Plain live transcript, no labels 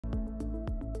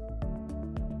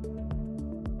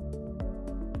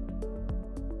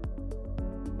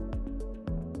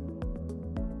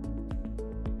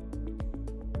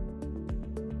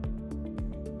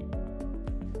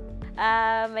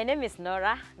My name is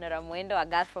Nora Mwendo, a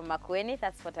girl from Makueni.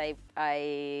 That's what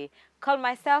I call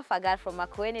myself, a girl from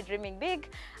Makueni, dreaming big.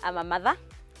 I'm a mother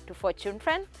to 4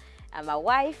 children. I'm a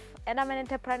wife, and I'm an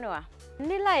entrepreneur.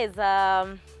 Nila is,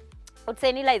 I would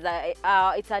say Nila is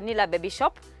it's a Nila baby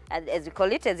shop, as we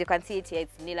call it. As you can see it here,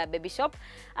 it's Nila baby shop.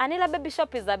 Nila baby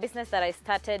shop is a business that I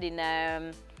started in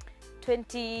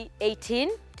 2018.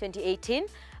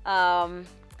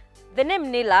 The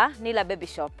name Nila baby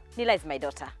shop. Nila is my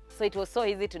daughter. So it was so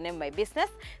easy to name my business.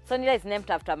 So Nila is named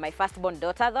after my firstborn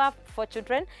daughter. Though I have 4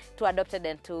 children, 2 adopted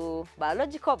and 2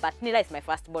 biological, but Nila is my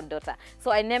firstborn daughter.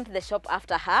 So I named the shop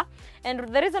after her. And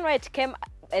the reason why it came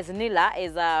as Nila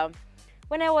is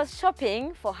when I was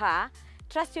shopping for her,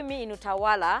 trust you me, in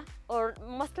Utawala, or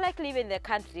most likely even in the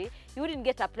country, you wouldn't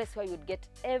get a place where you would get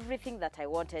everything that I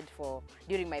wanted for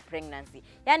during my pregnancy.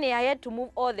 Yani, I had to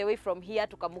move all the way from here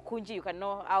to Kamukunji. You can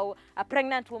know how a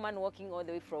pregnant woman walking all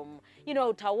the way from, you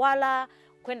know, Utawala,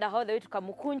 kwenda all the way to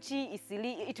Kamukunji,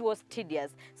 Isili, it was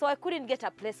tedious. So I couldn't get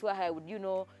a place where I would, you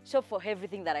know, shop for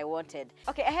everything that I wanted.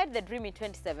 Okay, I had the dream in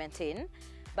 2017,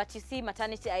 but you see,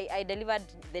 maternity, I delivered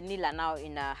the Nila now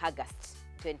in August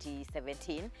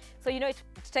 2017. So, you know, it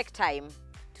takes time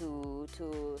to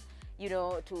you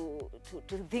know, to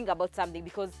think about something,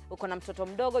 because ukona mtoto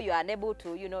mdogo, you are unable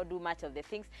to, you know, do much of the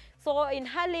things. So in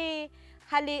early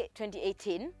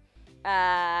 2018,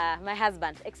 my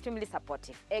husband, extremely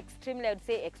supportive, I would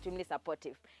say extremely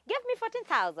supportive, gave me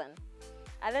 14,000.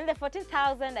 And then the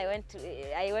 14,000, I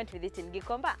went with it in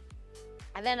Gikomba.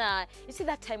 And then, you see,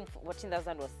 that time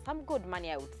 14,000 was some good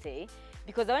money, I would say,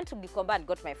 because I went to Gikomba and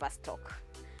got my first stock.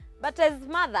 But as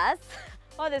mothers,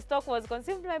 all the stock was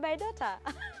consumed by my daughter.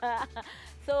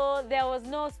 So there was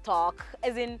no stock,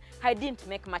 as in I didn't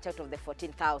make much out of the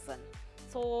 14,000.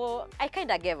 So I kind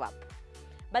of gave up.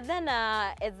 But then,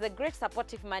 as the great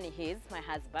supportive man he is, my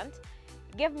husband,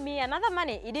 gave me another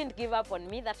money. He didn't give up on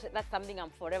me. That's something I'm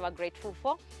forever grateful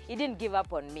for. He didn't give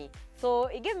up on me. So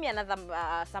he gave me another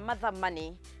some other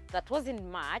money that wasn't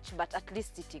much, but at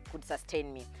least it could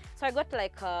sustain me. So I got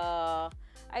like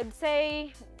I'd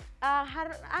say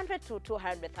 100 to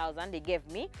 200,000 he gave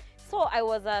me. So I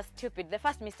was stupid. The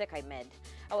first mistake I made,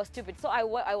 I was stupid. So I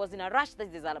was in a rush.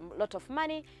 There's a lot of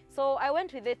money. So I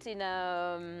went with it in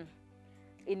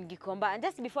Gikomba, and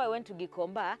just before I went to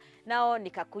Gikomba, now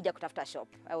nikakuja kutafuta shop.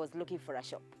 I was looking for a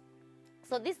shop.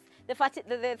 So the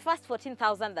first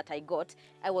 14,000 that I got,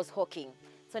 I was hawking.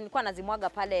 So nilikuwa nazimwaga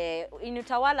pale in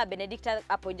Utawala Benedicta,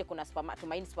 hapo nje kuna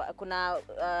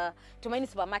Tumaini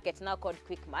supermarket now called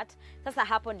Quickmart. Sasa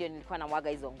hapo ndio nilikuwa namwaga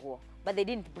hizo nguo. But they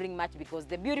didn't bring much because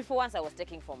the beautiful ones I was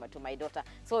taking to my daughter.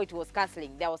 So it was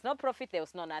cancelling. There was no profit, there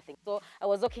was no nothing. So I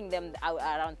was hawking them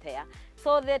around there.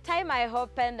 So the time I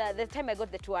opened, the time I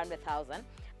got the 200,000,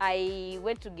 I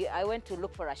went to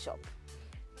look for a shop.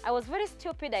 I was very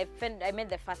stupid. I made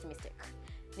the first mistake.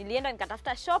 Nilienda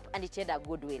nikatafuta shop and it had a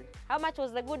goodwill. How much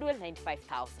was the goodwill?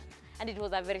 95,000. And it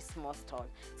was a very small store.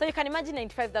 So you can imagine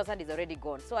 95,000 is already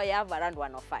gone. So I have around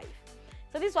 105.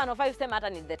 So this 105 same matter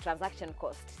is the transaction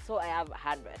cost. So I have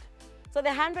 100. So the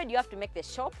 100 you have to make the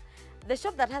shop. The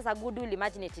shop that has a goodwill,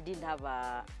 imagine it didn't have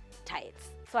tiles.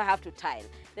 So I have to tile.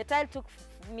 The tile took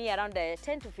me around 10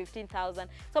 to 15,000.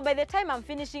 So by the time I'm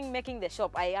finishing making the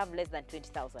shop, I have less than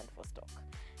 20,000 for stock.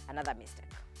 Another mistake.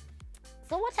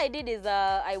 So what I did is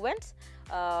I went,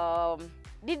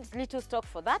 did little stock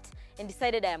for that, and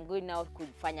decided I am going now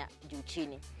kufanya juu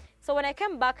chini. So when I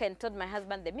came back and told my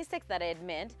husband the mistake that I had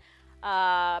made,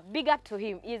 big up to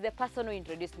him. He is the person who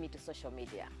introduced me to social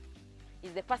media.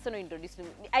 He's the person who introduced me.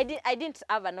 I didn't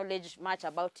have a knowledge much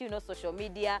about, you know, social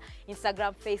media,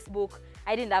 Instagram, Facebook.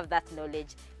 I didn't have that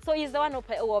knowledge. So he's the one who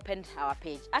opened our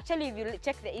page. Actually, if you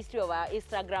check the history of our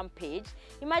Instagram page,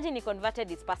 imagine he converted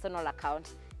his personal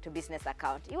account to business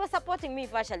account. He was supporting me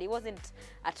virtually. He wasn't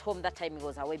at home that time. He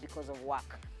was away because of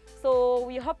work. So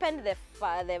we opened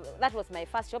that was my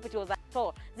first shop. It was a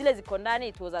store. Zile ziko ndani,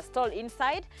 it was a stall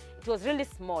inside. It was really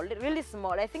small, really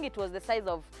small. I think it was the size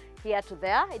of here to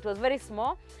there. It was very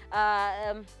small.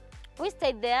 We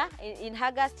stayed there in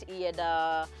August. He had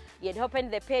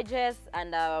opened the pages,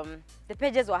 and the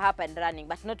pages were up and running,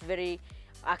 but not very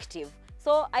active.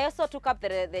 So I also took up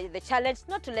the challenge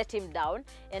not to let him down,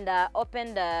 and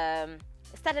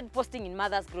started posting in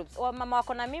mothers groups. Or mama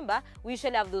wako na mimba, we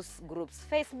usually have those groups,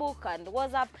 Facebook and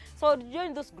WhatsApp. So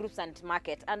join those groups and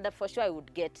market, and for sure I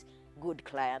would get good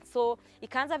clients. So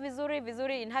ikaanza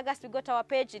vizuri. In August we got our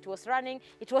page. It was running.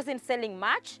 It wasn't selling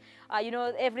much. You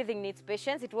know, everything needs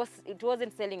patience. It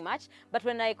wasn't selling much. But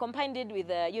when I combined it with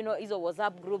you know, hizo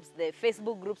WhatsApp groups, the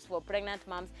Facebook groups for pregnant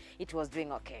moms, it was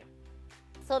doing okay.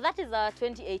 So that is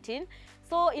 2018.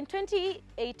 So in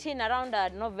 2018, around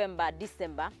November,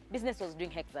 December, business was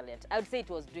doing excellent. I would say it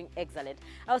was doing excellent.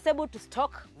 I was able to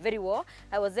stock very well.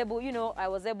 I was able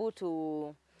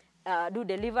to do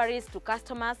deliveries to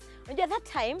customers. And at that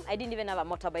time, I didn't even have a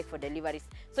motorbike for deliveries.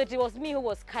 So it was me who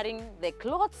was carrying the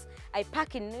clothes. I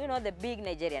pack in, the big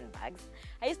Nigerian bags.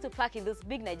 I used to pack in those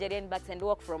big Nigerian bags and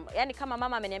walk from, yani kama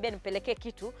mama ameniambia nipeleke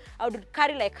kitu, I would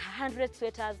carry like 100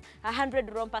 sweaters,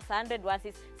 100 rompers, 100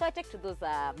 onesies. So I take to those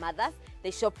mothers,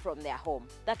 they shop from their home.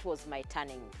 That was my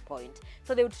turning point.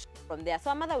 So they would shop from there.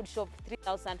 So a mother would shop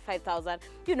 3,000, 5,000.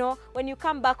 When you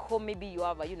come back home, maybe you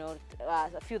have, a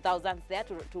few thousands there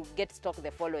to get stock the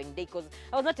following day, because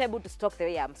I was not able to stock the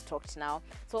way I'm stocked now.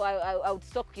 So I would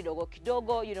stock kidogo,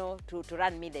 to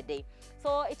run me the day.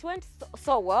 So it went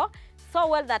so well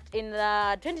that in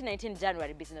 2019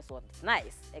 January, business was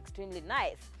nice, extremely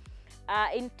nice.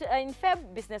 In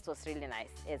Feb, business was really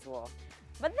nice as well.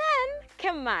 But then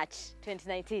came March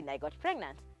 2019, I got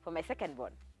pregnant for my second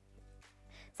born.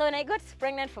 So when I got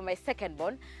pregnant for my second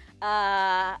born,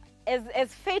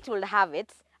 as fate will have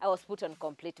it, I was put on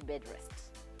complete bed rest.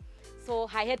 So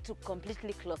I had to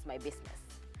completely close my business.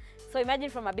 So imagine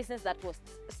from a business that was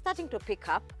starting to pick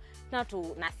up, now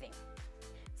to nothing.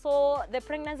 So the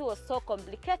pregnancy was so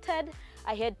complicated,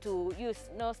 I had to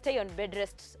stay on bed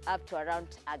rest up to around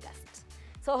August.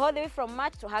 So all the way from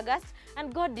March to August,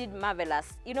 and God did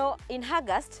marvelous. In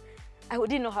August, I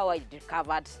didn't know how I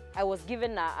recovered. I was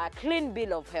given a clean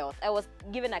bill of health.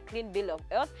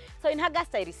 So in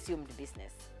August, I resumed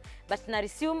business. But na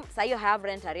resume, so you have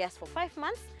rent arrears for 5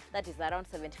 months, that is around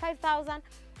 75,000.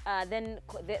 Then,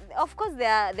 of course,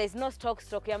 there's no stock.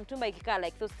 Ya Mitumba ikikaa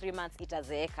like those 3 months,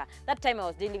 itazeeka. That time I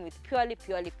was dealing with purely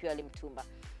Mitumba.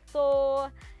 So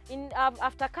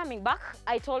after coming back,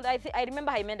 I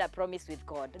remember I made a promise with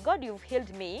God. God, you've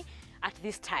healed me at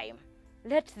this time.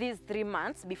 Let these 3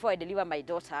 months before I deliver my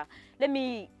daughter, let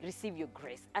me receive your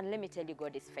grace. And let me tell you,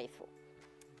 God is faithful.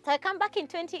 So I come back in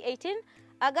 2018,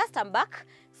 August, I'm back.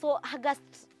 So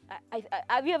August,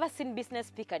 have you ever seen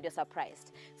business peak and you're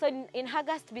surprised? So in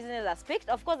August, business has peaked.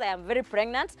 Of course, I am very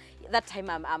pregnant. That time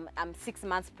I'm 6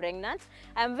 months pregnant.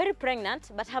 I'm very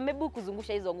pregnant, but I'm able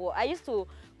kuzungusha hizo nguo. I used to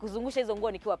kuzungusha hizo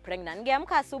nguo nikiwa pregnant.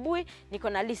 Ningeamka asubuhi, niko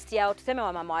na list yao, tuseme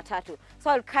wa mama watatu. So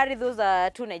I'll carry those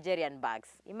 2 Nigerian bags.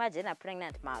 Imagine a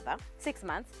pregnant mother, 6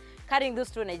 months, carrying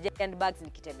those 2 Nigerian bags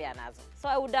nikitembea nazo. So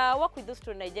I would walk with those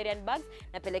 2 Nigerian bags,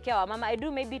 napelekea wa mama. I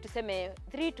do maybe tuseme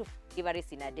 3 to 4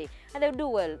 deliveries in a day, and they would do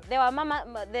well. There are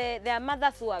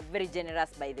mothers who are very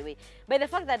generous, by the way. By the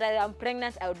fact that I am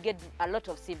pregnant, I would get a lot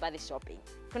of sympathy shopping.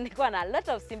 Kulikuwa na a lot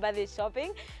of sympathy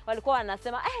shopping. Walikuwa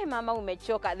wanasema, "Hey mama,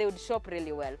 umechoka." They would shop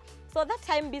really well. So that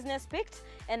time business peaked,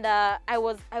 and I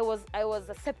was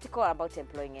skeptical about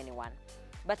employing anyone.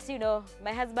 But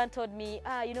my husband told me,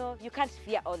 you can't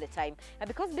fear all the time. And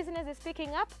because business is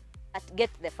picking up, get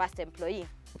the first employee.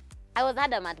 I was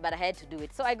adamant, but I had to do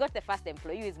it. So I got the first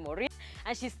employee, who is Maureen,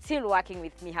 and she's still working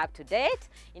with me up to date.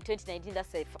 In 2019,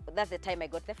 that's the time I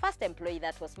got the first employee,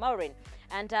 that was Maureen.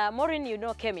 And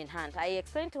Maureen, came in hand. I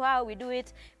explained to her how we do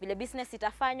it, vile business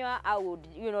itafanywa, I would,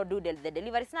 do the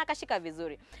deliveries. Na akashika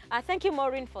vizuri. Thank you,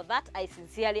 Maureen, for that. I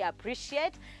sincerely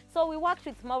appreciate. So we worked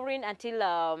with Maureen until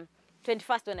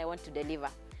 21st when I went to deliver.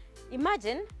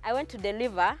 Imagine, I went to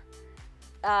deliver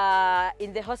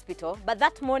in the hospital, but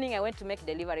that morning I went to make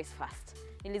deliveries first.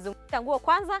 Nilizungusha nguo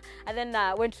kwanza, and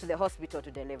then went to the hospital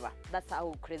to deliver. That's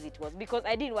how crazy it was, because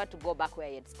I didn't want to go back where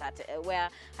I had started, where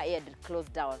I had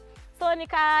closed down. So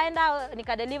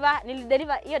nilideliver,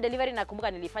 hiyo delivery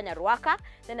nakumbuka nilifanya Ruaka,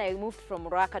 then I moved from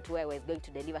Ruaka to where I was going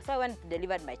to deliver. So I went to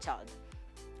deliver my child.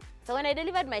 So when I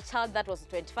delivered my child, that was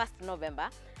 21st November,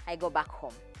 I go back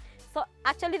home. So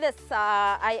actually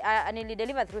I nearly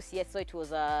delivered through CS, so it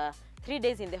was 3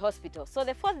 days in the hospital. So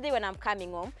the 4th day when I'm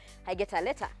coming home, I get a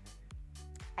letter.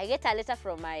 I get a letter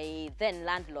from my then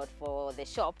landlord for the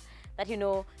shop that,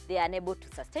 they are unable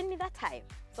to sustain me that time.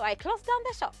 So I closed down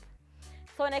the shop.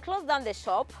 So when I closed down the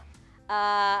shop,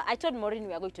 I told Maureen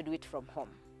we are going to do it from home.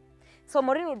 So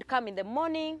Maureen would come in the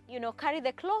morning, carry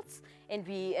the clothes, and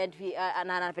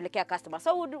anapelekea customer.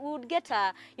 So we would get,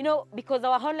 because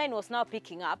our online was now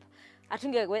picking up,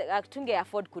 atunge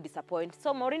afford could disappoint.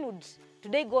 So Maureen would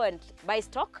today go and buy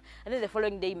stock, and then the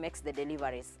following day makes the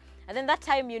deliveries. And then that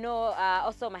time,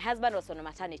 also my husband was on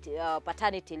a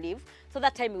paternity leave. So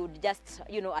that time we would just,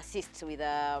 assist with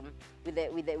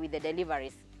the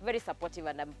deliveries. Very supportive,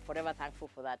 and I'm forever thankful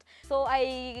for that. So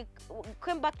I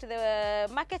came back to the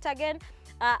market again,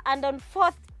 and on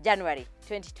 4th January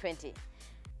 2020,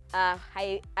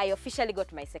 I officially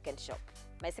got my second shop.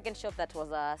 my second shop that was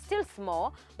still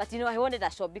small, but you know, I wanted a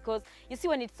shop because you see,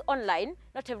 when it's online,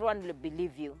 not everyone will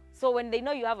believe you. So when they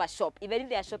know you have a shop, even if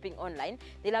they are shopping online,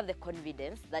 they'll have the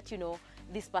confidence that, you know,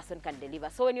 this person can deliver.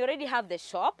 So when you already have the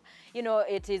shop, you know,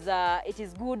 it is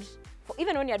good for,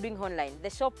 even when you're doing online, the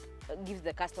shop gives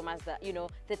the customers the, you know,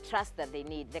 the trust that they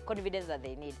need, the confidence that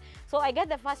they need. So I get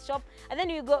the first shop, and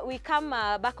then we come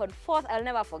back on 4th, I'll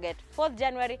never forget, 4th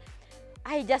January,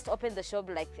 I just opened the shop,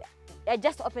 and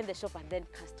then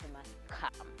customers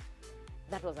come.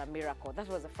 That was a miracle. That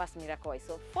was the first miracle I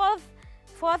saw.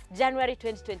 4th January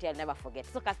 2020, I'll never forget.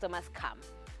 So customers come.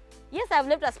 Yes, I've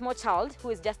left a small child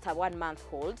who is just a 1 month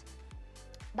old.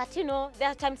 But you know, there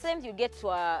are times you get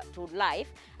to life,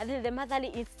 and then the motherly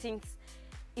instincts,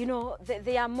 you know,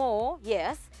 they are more,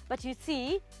 yes, but you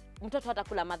see, mtoto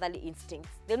hatakula motherly instincts.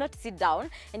 They'll not sit down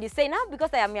and you say, now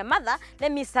because I am your mother,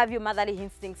 let me serve you motherly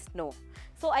instincts. No.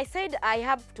 So I said I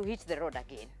have to hit the road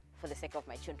again for the sake of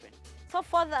my children. So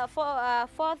for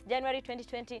 4th January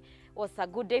 2020 was a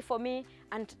good day for me,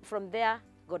 and from there,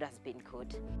 God has been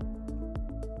good.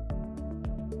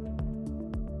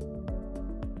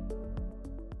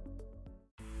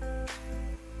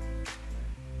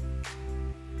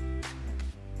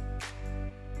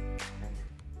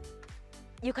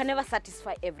 You can never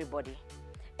satisfy everybody.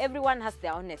 Everyone has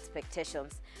their own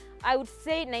expectations. I would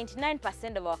say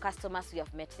 99% of our customers, we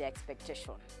have met their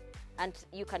expectation. And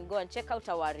you can go and check out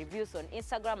our reviews on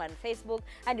Instagram and Facebook,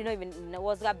 and you know, even in the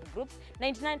WhatsApp groups,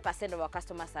 99% of our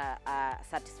customers are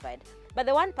satisfied. But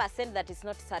the 1% that is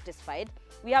not satisfied,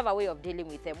 we have a way of dealing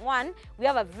with them. One, we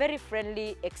have a very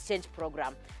friendly exchange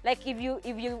program. Like if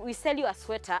we sell you a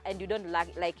sweater and you don't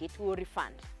like it, we will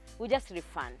refund. We just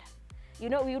refund. You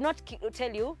know, we will not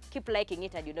tell you, keep liking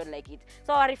it and you don't like it.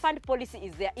 So our refund policy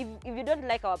is there. If you don't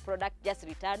like our product, just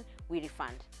return, we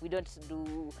refund.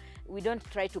 We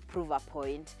don't try to prove a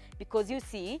point, because you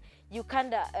see, you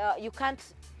can't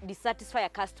dissatisfy a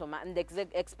customer and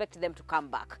expect them to come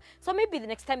back. So maybe the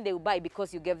next time they will buy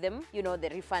because you gave them, you know, the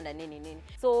refund and nini.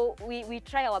 So we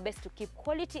try our best to keep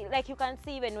quality. Like you can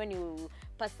see, even when you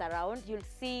pass around, you'll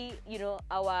see, you know,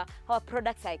 our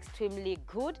products are extremely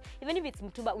good. Even if it's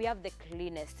Mitumba, we have the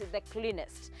cleanest.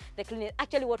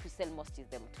 Actually, what we sell most is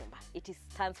the Mitumba. It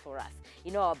stands for us.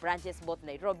 You know, our branches, both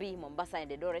Nairobi, Mombasa,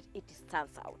 and Eldoret, it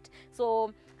stands out.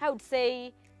 So I would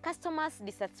say customers'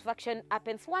 dissatisfaction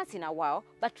happens once in a while,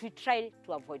 but we try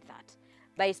to avoid that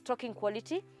by stocking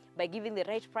quality, by giving the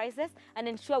right prices, and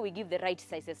ensure we give the right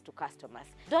sizes to customers.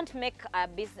 Don't make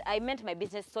I meant my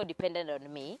business so dependent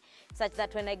on me, such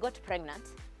that when I got pregnant,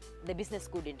 the business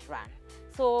couldn't run.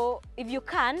 So if you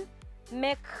can,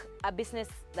 make a business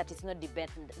that is not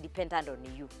dependent on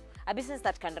you. A business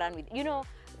that can run with, you know,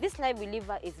 this life we live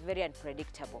is very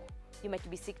unpredictable. You might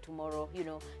be sick tomorrow, you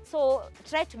know. So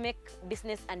try to make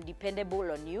business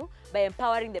undependable on you by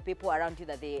empowering the people around you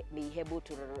that they may be able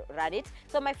to run it.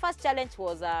 So my first challenge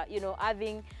was, you know,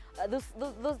 having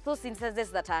those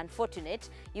instances that are unfortunate,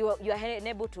 you are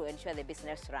unable to ensure the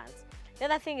business runs. The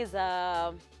other thing is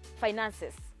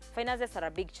finances. Finances are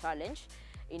a big challenge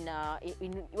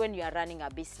when you are running a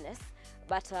business.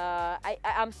 But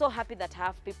I'm so happy that I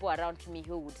have people around me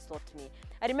who would sort me.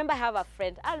 I remember I have a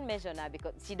friend, I'll mention her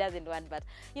because she doesn't want, but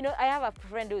you know, I have a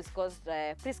friend who is called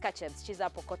Priska Chebs. She's a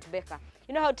Pokot Baker.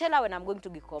 You know, I'll tell her when I'm going to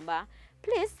Gikomba,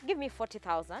 please give me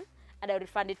 40,000 and I'll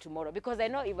refund it tomorrow, because I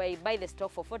know if I buy the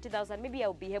stock for 40,000, maybe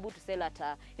I'll be able to sell at,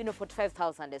 you know,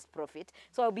 45,000 as profit.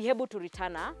 So I'll be able to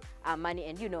return her money.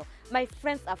 And you know, my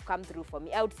friends have come through for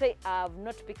me. I would say I've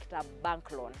not picked a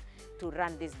bank loan to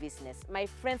run this business. My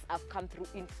friends have come through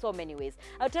in so many ways.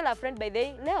 I'll tell a friend, by the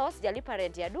way, leo sijalipa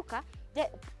rent ya duka,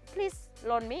 please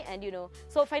loan me. And you know,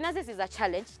 so finances is a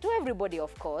challenge to everybody,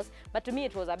 of course, but to me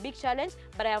it was a big challenge.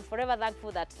 But I am forever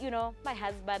thankful that, you know, my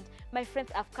husband, my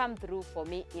friends have come through for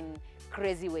me in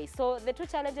crazy ways. So the two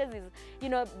challenges is, you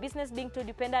know, business being too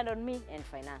dependent on me and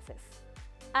finances.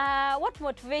 What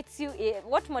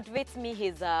motivates me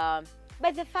is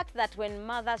by the fact that when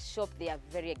mothers shop, they are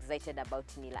very excited about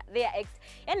Nila. They are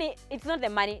and it's not the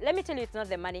money. Let me tell you, it's not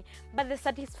the money, but the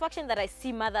satisfaction that I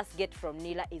see mothers get from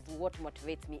Nila is what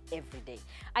motivates me every day.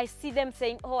 I see them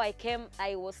saying, oh, I came,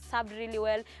 I was served really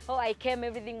well. Oh, I came,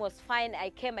 everything was fine. I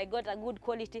came, I got a good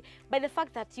quality. By the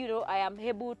fact that, you know, I am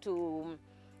able to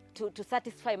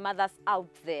satisfy mothers out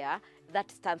there,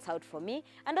 that stands out for me.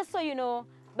 And also, you know,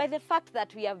 by the fact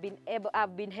that I've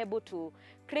been able to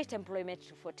create employment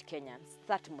to 40 Kenyans,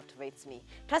 that motivates me.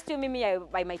 Trust you me,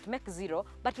 I might make zero,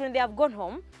 but when they have gone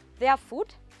home, they have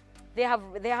food, they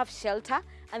have shelter,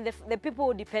 and the people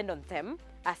who depend on them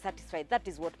are satisfied. That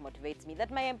is what motivates me,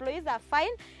 that my employees are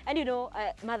fine, and you know,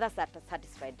 mothers are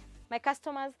satisfied. my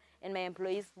customers and my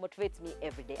employees motivates me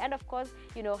every day. And of course,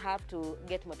 you know, have to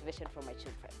get motivation from my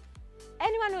children.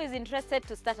 Anyone who is interested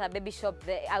to start a baby shop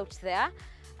out there,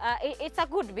 it's a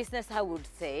good business, I would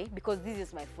say, because this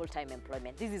is my full-time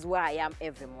employment. This is where I am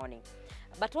every morning.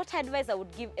 But what advice I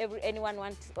would give anyone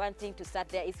wanting to start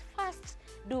there is, first,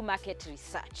 do market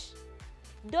research.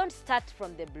 Don't start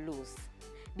from the blues,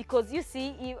 because you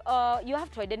see, you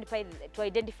have to identify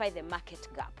the market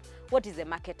gap. What is the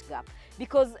market gap?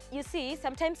 Because you see,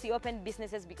 sometimes you open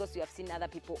businesses because you have seen other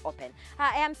people open.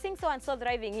 I am seeing so and so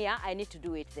thriving here, I need to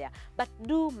do it there. But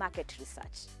do market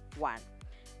research, 1.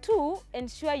 2,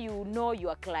 ensure you know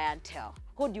your clientele.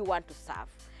 Who do you want to serve?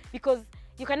 Because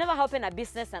you can never open a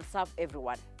business and serve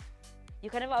everyone. You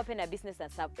can never open a business and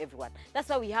serve everyone. That's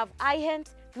why we have high-end,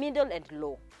 middle, and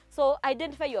low. So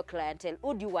identify your clientele.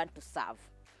 Who do you want to serve?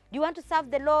 Do you want to serve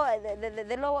the low,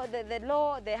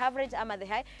 the average, and the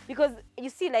high? Because you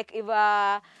see, like if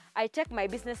I take my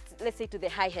business, let's say, to the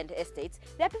high-end estates,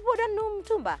 there are people who don't know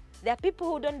Mitumba. There are people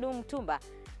who don't know Mitumba.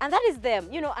 And that is them,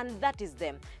 you know, and that is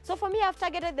them. So for me, I've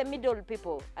targeted the middle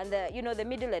people and the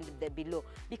middle and the below,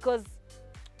 because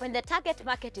when the target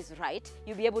market is right,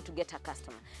 you'll be able to get a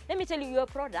customer. Let me tell you, your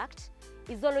product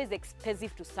is always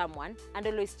expensive to someone and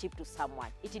always cheap to someone.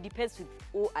 It depends with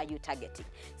who are you targeting.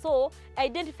 So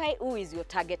identify who is your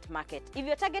target market. If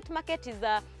your target market is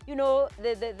the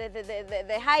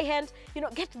high end, you know,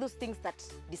 get those things that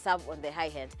deserve on the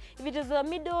high end. If it is the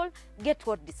middle, get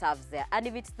what deserves there. And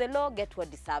if it's the low, get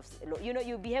what deserves low. You know,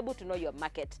 you'll be able to know your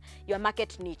market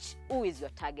niche. Who is your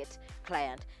target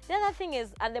client? The other thing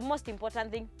is, and the most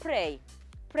important thing, pray.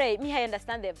 Pray. Me, I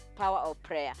understand the power of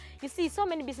prayer. You see, so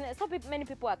many many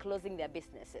people are closing their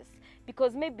businesses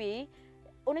because maybe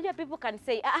unajua people can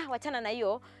say, wachana na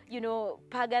hiyo, you know,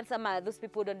 pagans, those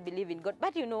people don't believe in God.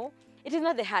 But you know, it is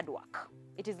not the hard work.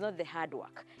 It is not the hard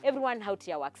work. Everyone out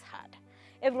here works hard.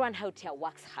 Everyone out here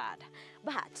works hard.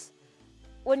 But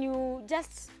when you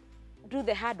just do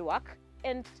the hard work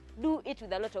and do it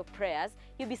with a lot of prayers,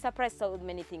 you'll be surprised how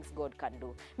many things God can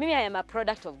do. Maybe I am a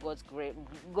product of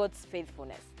God's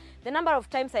faithfulness. The number of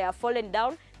times I have fallen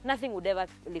down, nothing would ever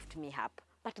lift me up.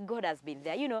 But God has been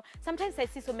there. You know, sometimes I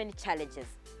see so many challenges.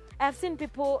 I have seen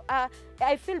people,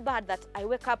 I feel bad that I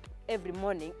wake up every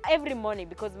morning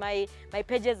because my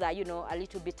pages are, you know, a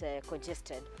little bit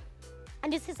congested.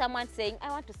 And you see someone saying, I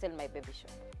want to sell my baby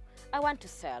shop. I want to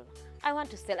sell,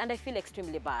 and I feel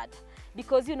extremely bad.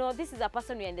 Because, you know, this is a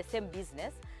person we are in the same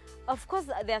business. Of course,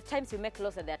 there are times you make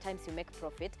loss and there are times you make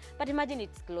profit, but imagine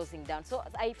it's closing down. So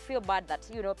I feel bad that,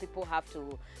 you know, people have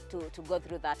to go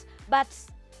through that. But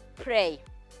pray.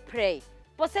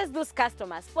 Possess those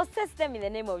customers. Possess them in the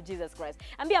name of Jesus Christ.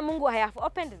 Ambia Mungu, I have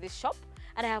opened this shop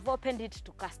and I have opened it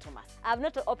to customers. I have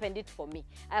not opened it for me.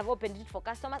 I have opened it for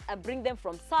customers. I bring them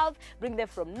from south, bring them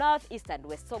from north, east, and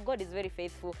west. So God is very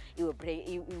faithful. He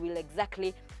will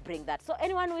exactly bring that. So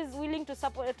anyone who is willing to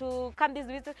support, to come this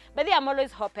business, but I'm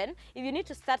always open. If you need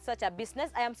to start such a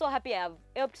business, I am so happy I have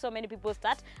helped so many people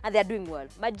start and they are doing well.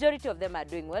 Majority of them are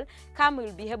doing well. Come,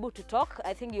 we'll be able to talk.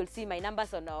 I think you'll see my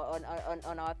numbers on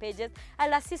our pages.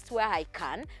 I'll assist where I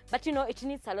can, but you know, it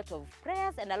needs a lot of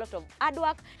prayers and a lot of hard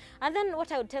work. And then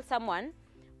what I would tell someone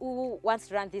who wants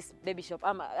to run this baby shop,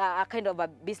 a kind of a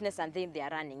business, and then they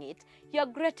are running it, your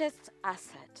greatest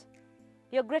asset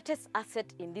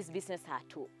in this business are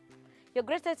 2. Your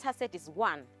greatest asset is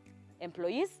 1,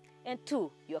 employees, and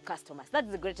 2, your customers. That's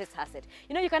the greatest asset.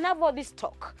 You know, you can have all this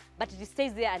talk, but it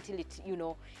stays there until it, you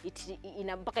know,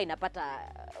 mpaka inapata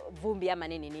vumbi ama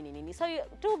nini. So your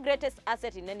 2 greatest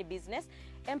assets in any business,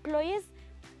 employees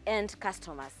and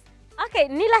customers. Okay,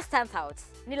 Nila stands out.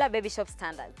 Nila Baby Shop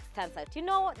stands out. You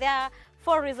know, there are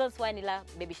 4 reasons why Nila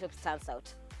Baby Shop stands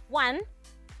out. 1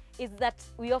 is that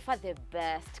we offer the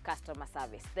best customer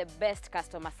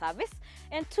service.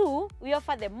 And 2, we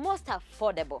offer the most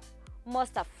affordable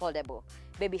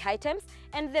baby items.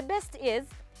 And the best is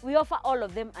we offer all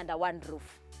of them under one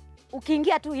roof.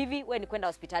 Ukiingia tu hivi, we ni kwenda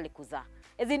hospitali kuzaa.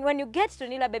 As in, when you get to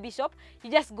Nila Baby Shop, you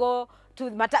just go to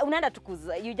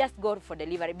you just go for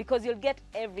delivery because you'll get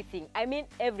everything. I mean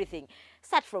everything.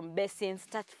 Start from basins,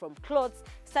 start from clothes,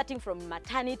 starting from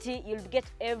maternity, you'll get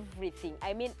everything.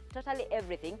 I mean totally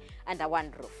everything under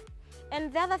one roof.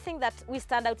 And the other thing that we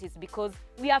stand out is because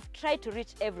we have tried to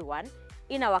reach everyone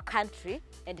in our country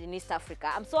and in East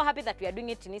Africa. I'm so happy that we are doing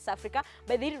it in East Africa.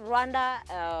 But Rwanda,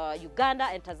 Uganda,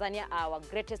 and Tanzania are our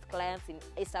greatest clients in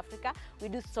East Africa. We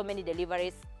do so many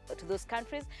deliveries to those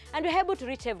countries, and we're able to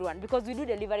reach everyone because we do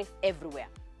deliveries everywhere.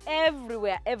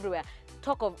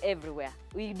 Talk of everywhere.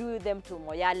 We do them to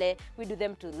Moyale, we do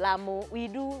them to Lamu, we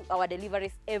do our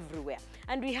deliveries everywhere.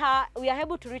 And we are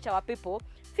able to reach our people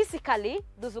physically,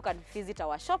 those who can visit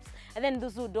our shops, and then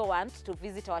those who don't want to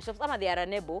visit our shops, they are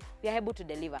unable, we are able to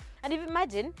deliver. And if you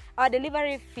imagine, our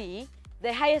delivery fee,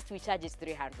 the highest we charge is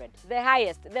 300. The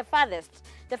highest, the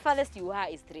farthest you are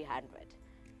is 300.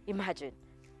 Imagine.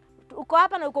 Uko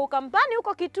hapa na uko Ukambani,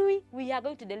 uko Kitui, we are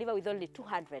going to deliver with only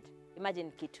 200.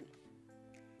 Imagine Kitui.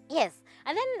 Yes,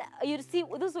 and then you see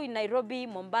those who in Nairobi,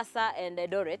 Mombasa, and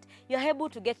Eldoret, you are able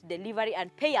to get delivery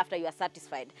and pay after you are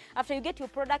satisfied. After you get your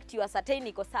product, you are certain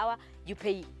iko sawa, you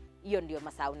pay. Hiyo ndio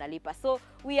masaa unalipa. So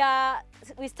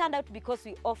we stand out because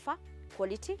we offer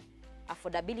quality,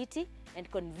 affordability, and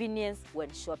convenience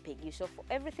when shopping. You shop for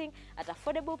everything at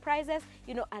affordable prices,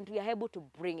 you know, and we are able to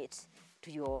bring it to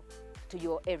your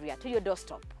area, to your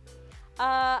doorstep.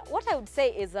 What I would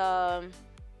say is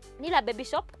Nila Baby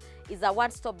Shop is a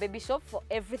one-stop baby shop for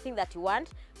everything that you want,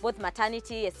 both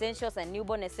maternity essentials and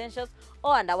newborn essentials,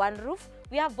 all under one roof.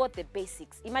 We have both the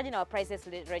basics. Imagine our prices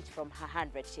range from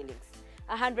 100 shillings.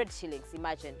 100 shillings,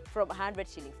 imagine, from 100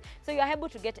 shillings. So you are able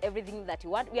to get everything that you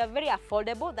want. We are very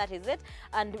affordable, that is it,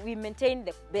 and we maintain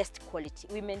the best quality.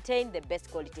 We maintain the best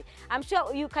quality. I'm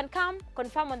sure you can come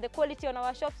confirm on the quality on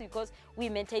our shops because we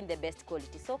maintain the best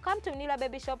quality. So come to Nila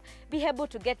Baby Shop, be able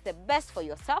to get the best for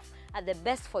yourself and the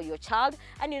best for your child,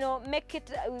 and you know, make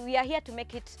it, we are here to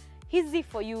make it easy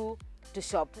for you to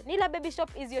shop. Nila Baby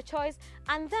Shop is your choice.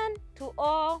 And then to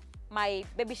all my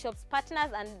baby shops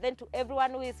partners, and then to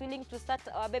everyone who is willing to start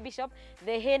our baby shop,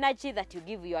 the energy that you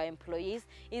give your employees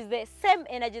is the same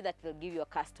energy that will give your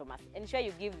customers. Ensure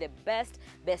you give the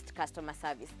best customer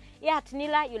service. Here at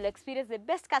Nila, you'll experience the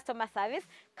best customer service.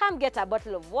 Come get a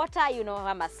bottle of water, you know,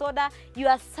 a soda. You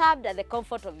are served at the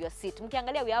comfort of your seat.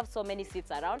 Mkiangalia, we have so many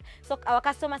seats around, so our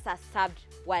customers are served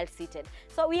while seated.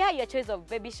 So we are your choice of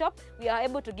baby shop. We are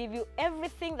able to give you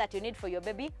everything that you need for your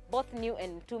baby, both new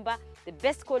and Mitumba, the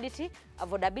best quality,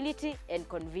 affordability, and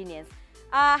convenience.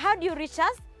 How do you reach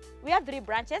us? We have 3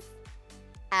 branches.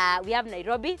 We have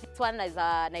Nairobi. This one is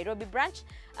a Nairobi branch.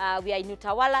 We are in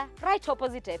Utawala, right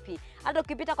opposite AP. And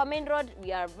ukipita kwa main road,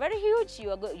 we are very huge. You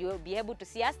will be able to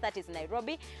see us. That is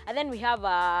Nairobi. And then we have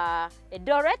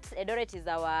Eldoret. Eldoret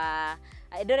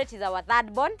is our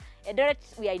third born. Eldoret,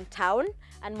 we are in town,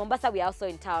 and Mombasa, we are also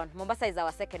in town. Mombasa is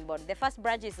our second born. The first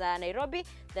branch is Nairobi,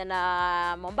 then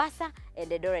Mombasa, and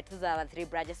Eldoret. Those are our 3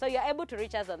 branches. So you are able to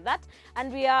reach us on that.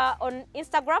 And we are on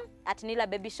Instagram at Nila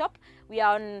Baby Shop. We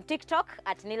are on TikTok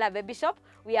at Nila Baby Shop.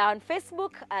 We are on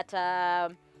Facebook at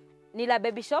Nila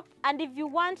Baby Shop. And if you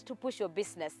want to push your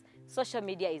business, social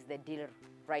media is the deal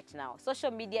right now.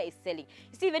 Social media is selling.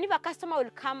 You see, even if a customer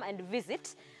will come and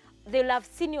visit, they'll have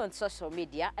seen you on social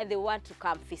media and they want to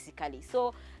come physically.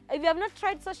 So if you have not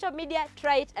tried social media,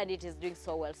 try it, and it is doing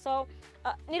so well. So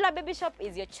Nila Baby Shop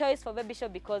is your choice for baby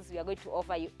shop because we are going to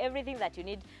offer you everything that you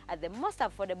need at the most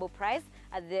affordable price,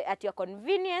 at your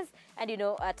convenience, and you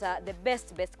know, at the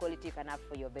best quality you can have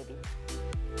for your baby.